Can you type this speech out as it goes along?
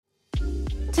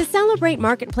To celebrate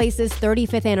Marketplace's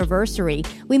 35th anniversary,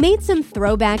 we made some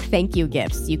throwback thank you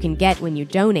gifts you can get when you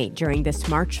donate during this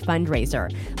March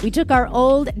fundraiser. We took our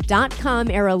old .com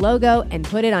era logo and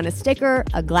put it on a sticker,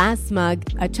 a glass mug,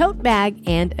 a tote bag,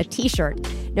 and a t-shirt.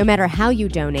 No matter how you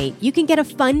donate, you can get a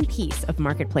fun piece of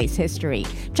Marketplace history.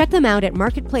 Check them out at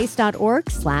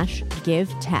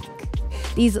marketplace.org/givetech.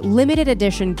 These limited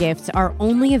edition gifts are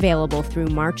only available through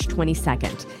March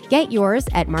 22nd. Get yours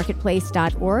at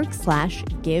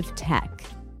marketplace.org/givetech.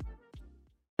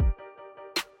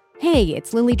 Hey,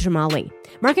 it's Lily Jamali.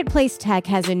 Marketplace Tech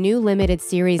has a new limited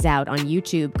series out on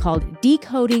YouTube called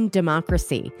Decoding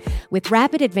Democracy. With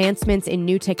rapid advancements in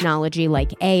new technology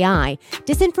like AI,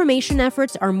 disinformation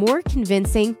efforts are more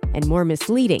convincing and more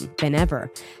misleading than ever.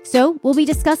 So we'll be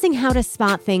discussing how to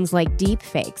spot things like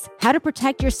deepfakes, how to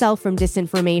protect yourself from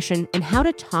disinformation, and how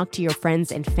to talk to your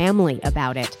friends and family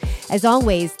about it. As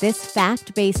always, this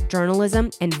fact-based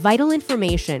journalism and vital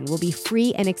information will be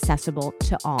free and accessible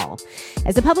to all.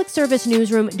 As a public service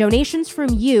newsroom, donations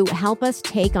from you help us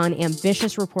take on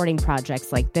ambitious reporting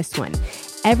projects like this one.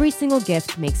 Every single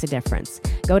gift makes a difference.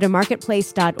 Go to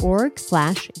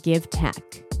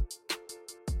marketplace.org/givetech.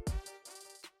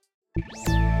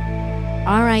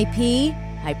 R.I.P.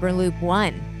 Hyperloop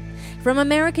One. From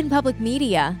American Public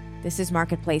Media, this is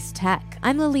Marketplace Tech.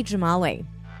 I'm Lily Jamali.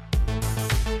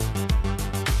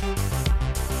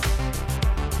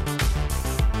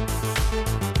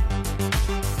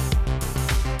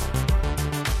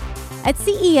 At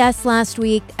CES last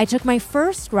week, I took my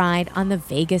first ride on the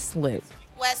Vegas Loop.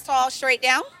 West Hall, straight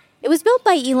down. It was built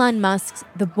by Elon Musk's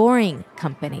The Boring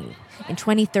Company. In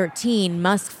 2013,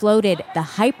 Musk floated the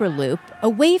Hyperloop, a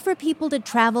way for people to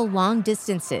travel long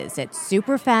distances at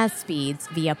super fast speeds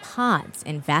via pods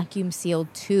and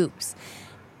vacuum-sealed tubes.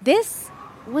 This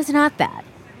was not that.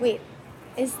 Wait,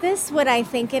 is this what I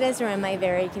think it is, or am I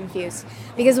very confused?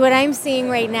 Because what I'm seeing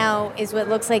right now is what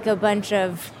looks like a bunch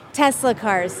of Tesla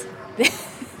cars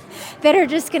that are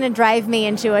just going to drive me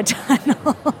into a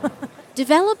tunnel.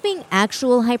 Developing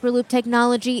actual Hyperloop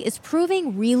technology is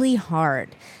proving really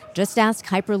hard. Just ask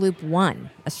Hyperloop One,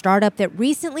 a startup that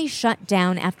recently shut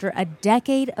down after a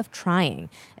decade of trying,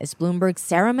 as Bloomberg's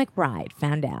Sarah McBride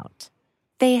found out.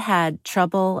 They had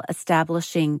trouble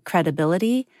establishing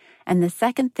credibility, and the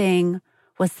second thing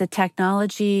was the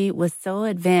technology was so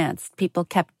advanced, people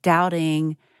kept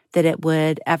doubting that it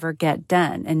would ever get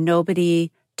done, and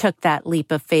nobody took that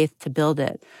leap of faith to build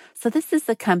it. So this is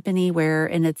a company where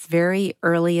in its very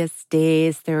earliest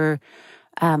days, there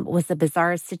was a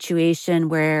bizarre situation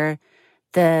where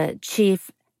the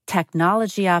chief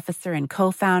technology officer and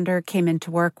co-founder came into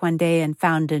work one day and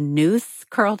found a noose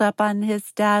curled up on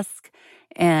his desk.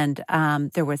 And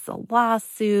there was a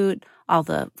lawsuit, all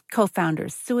the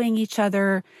co-founders suing each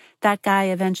other. That guy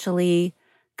eventually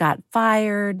got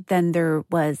fired. Then there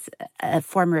was a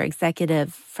former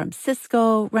executive from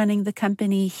Cisco running the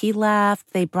company. He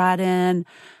left. They brought in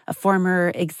a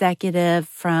former executive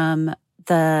from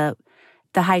the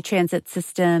high transit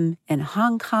system in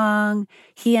Hong Kong.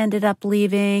 He ended up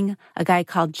leaving. A guy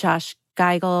called Josh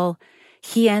Geigel,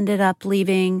 he ended up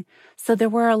leaving. So there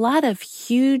were a lot of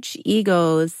huge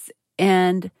egos,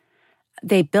 and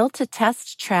they built a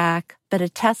test track, but a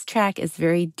test track is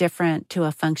very different to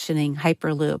a functioning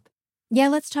Hyperloop. Yeah,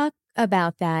 let's talk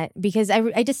about that, because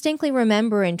I distinctly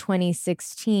remember in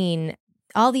 2016,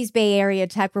 all these Bay Area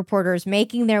tech reporters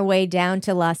making their way down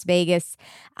to Las Vegas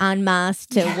en masse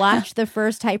to watch the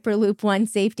first Hyperloop One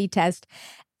safety test.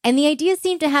 And the idea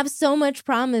seemed to have so much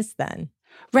promise then.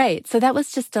 Right. So that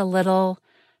was just a little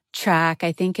track.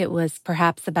 I think it was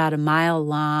perhaps about a mile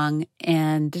long.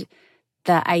 And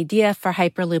the idea for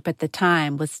Hyperloop at the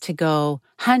time was to go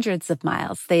hundreds of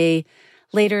miles. They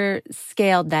later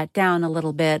scaled that down a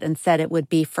little bit and said it would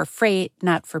be for freight,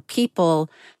 not for people.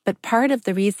 But part of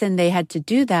the reason they had to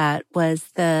do that was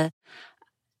the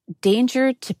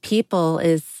danger to people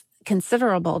is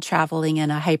considerable traveling in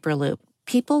a Hyperloop.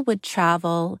 People would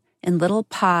travel in little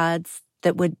pods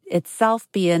that would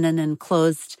itself be in an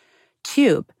enclosed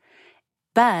tube.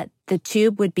 But the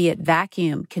tube would be at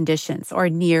vacuum conditions or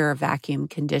near vacuum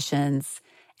conditions,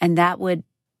 and that would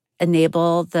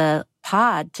enable the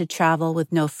pod to travel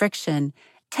with no friction.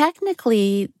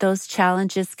 Technically, those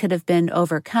challenges could have been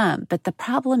overcome, but the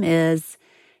problem is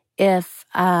if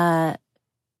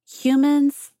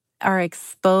humans are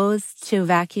exposed to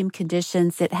vacuum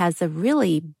conditions, it has a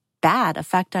really bad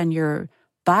effect on your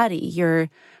body.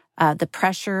 The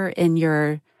pressure in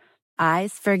your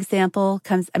eyes, for example,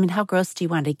 comes, how gross do you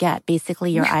want to get?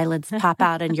 Basically, your eyelids pop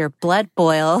out and your blood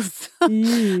boils.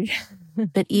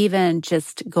 But even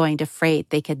just going to freight,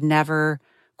 they could never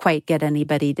quite get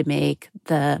anybody to make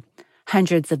the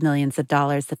hundreds of millions of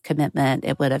dollars of commitment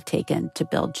it would have taken to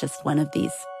build just one of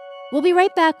these. We'll be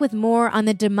right back with more on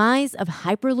the demise of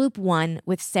Hyperloop One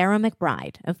with Sarah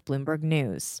McBride of Bloomberg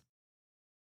News.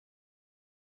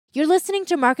 You're listening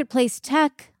to Marketplace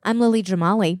Tech. I'm Lily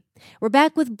Jamali. We're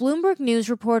back with Bloomberg News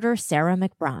reporter Sarah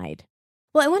McBride.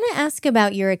 Well, I want to ask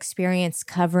about your experience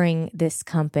covering this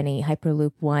company,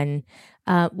 Hyperloop One.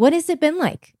 What has it been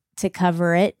like to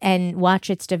cover it and watch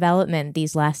its development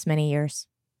these last many years?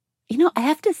 You know, I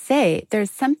have to say,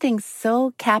 there's something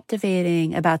so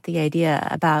captivating about the idea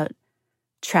about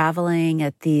traveling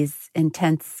at these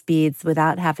intense speeds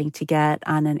without having to get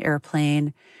on an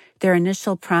airplane. Their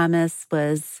initial promise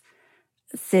was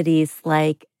cities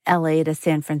like LA to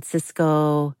San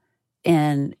Francisco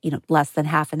in, less than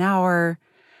half an hour.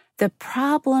 The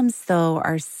problems, though,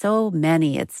 are so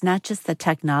many. It's not just the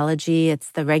technology,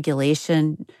 it's the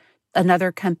regulation.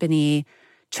 Another company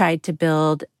tried to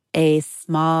build a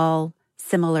small,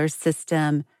 similar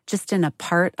system just in a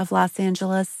part of Los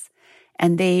Angeles,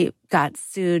 and they got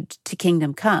sued to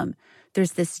kingdom come.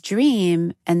 There's this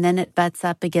dream, and then it butts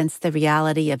up against the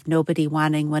reality of nobody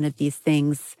wanting one of these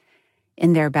things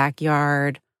in their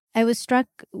backyard. I was struck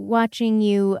watching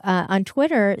you on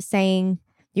Twitter saying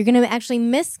you're going to actually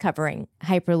miss covering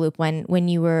Hyperloop when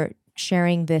you were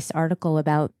sharing this article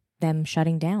about them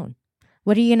shutting down.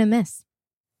 What are you going to miss?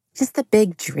 Just the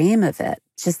big dream of it.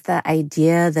 Just the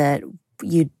idea that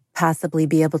you'd possibly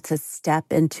be able to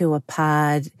step into a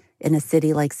pod in a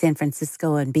city like San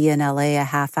Francisco and be in LA a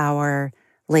half hour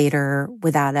later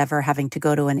without ever having to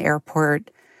go to an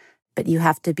airport. But you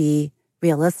have to be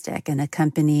realistic, and a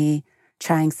company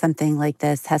trying something like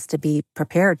this has to be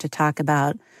prepared to talk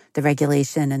about the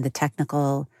regulation and the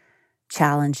technical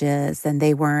challenges, and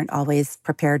they weren't always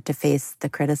prepared to face the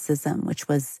criticism, which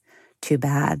was too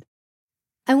bad.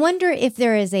 I wonder if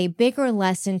there is a bigger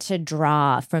lesson to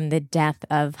draw from the death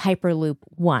of Hyperloop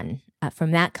One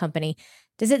from that company.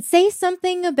 Does it say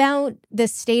something about the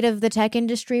state of the tech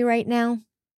industry right now?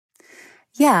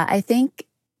 Yeah, I think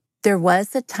there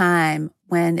was a time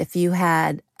when if you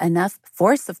had enough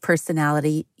force of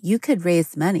personality, you could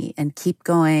raise money and keep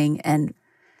going. And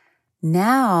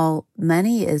now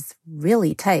money is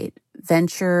really tight.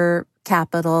 Venture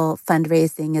capital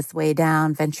fundraising is way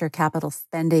down. Venture capital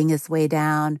spending is way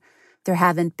down. There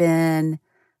haven't been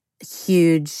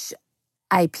huge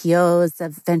IPOs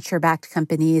of venture-backed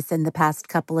companies in the past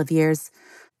couple of years.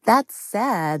 That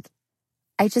said,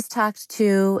 I just talked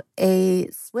to a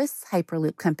Swiss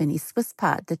Hyperloop company,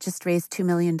 Swisspot, that just raised $2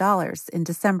 million in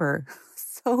December.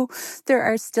 So there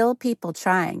are still people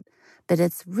trying, but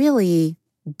it's really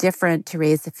different to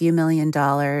raise a few $1 million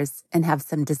and have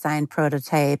some design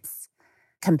prototypes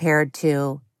compared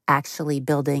to actually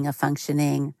building a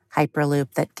functioning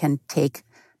Hyperloop that can take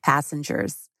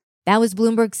passengers. That was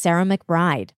Bloomberg's Sarah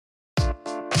McBride.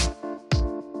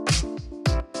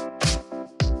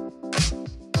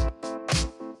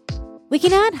 We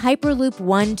can add Hyperloop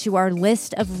One to our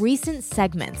list of recent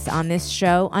segments on this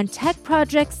show on tech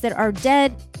projects that are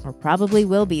dead or probably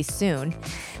will be soon.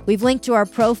 We've linked to our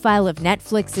profile of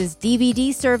Netflix's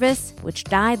DVD service, which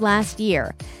died last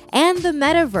year, and the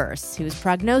metaverse, whose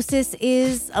prognosis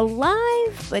is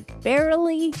alive, but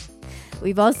barely.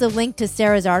 We've also linked to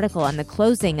Sarah's article on the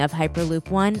closing of Hyperloop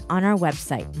One on our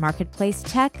website,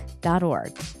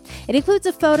 marketplacetech.org. It includes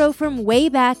a photo from way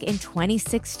back in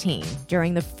 2016,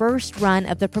 during the first run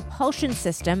of the propulsion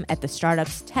system at the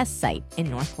startup's test site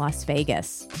in North Las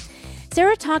Vegas.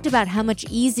 Sarah talked about how much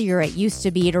easier it used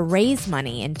to be to raise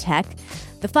money in tech.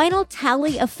 The final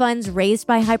tally of funds raised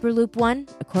by Hyperloop One,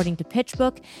 according to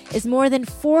PitchBook, is more than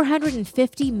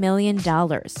 $450 million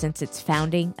since its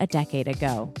founding a decade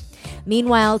ago.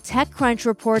 Meanwhile, TechCrunch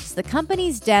reports the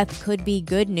company's death could be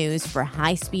good news for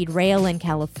high-speed rail in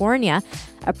California,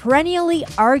 a perennially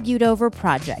argued-over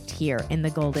project here in the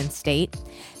Golden State.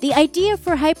 The idea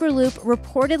for Hyperloop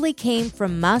reportedly came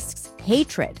from Musk's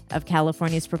hatred of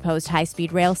California's proposed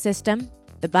high-speed rail system.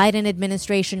 The Biden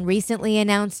administration recently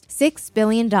announced $6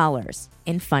 billion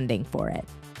in funding for it.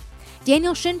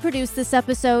 Daniel Shin produced this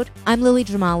episode. I'm Lily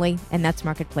Jamali, and that's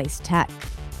Marketplace Tech.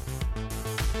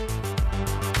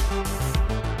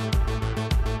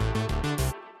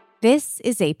 This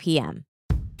is APM.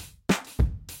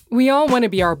 We all want to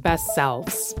be our best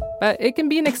selves, but it can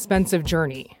be an expensive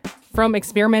journey. From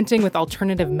experimenting with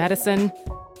alternative medicine.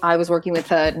 I was working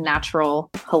with a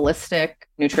natural, holistic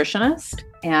nutritionist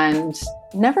and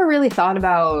never really thought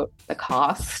about the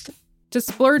cost. To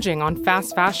splurging on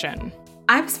fast fashion.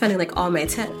 I'm spending all my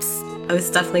tips. I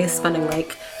was definitely spending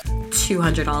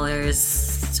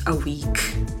 $200 a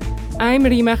week. I'm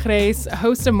Rima Jerez,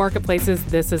 host of Marketplace's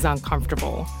This Is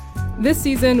Uncomfortable. This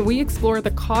season, we explore the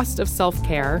cost of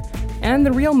self-care and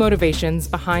the real motivations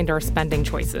behind our spending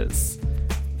choices.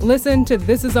 Listen to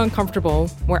This Is Uncomfortable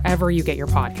wherever you get your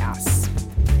podcasts.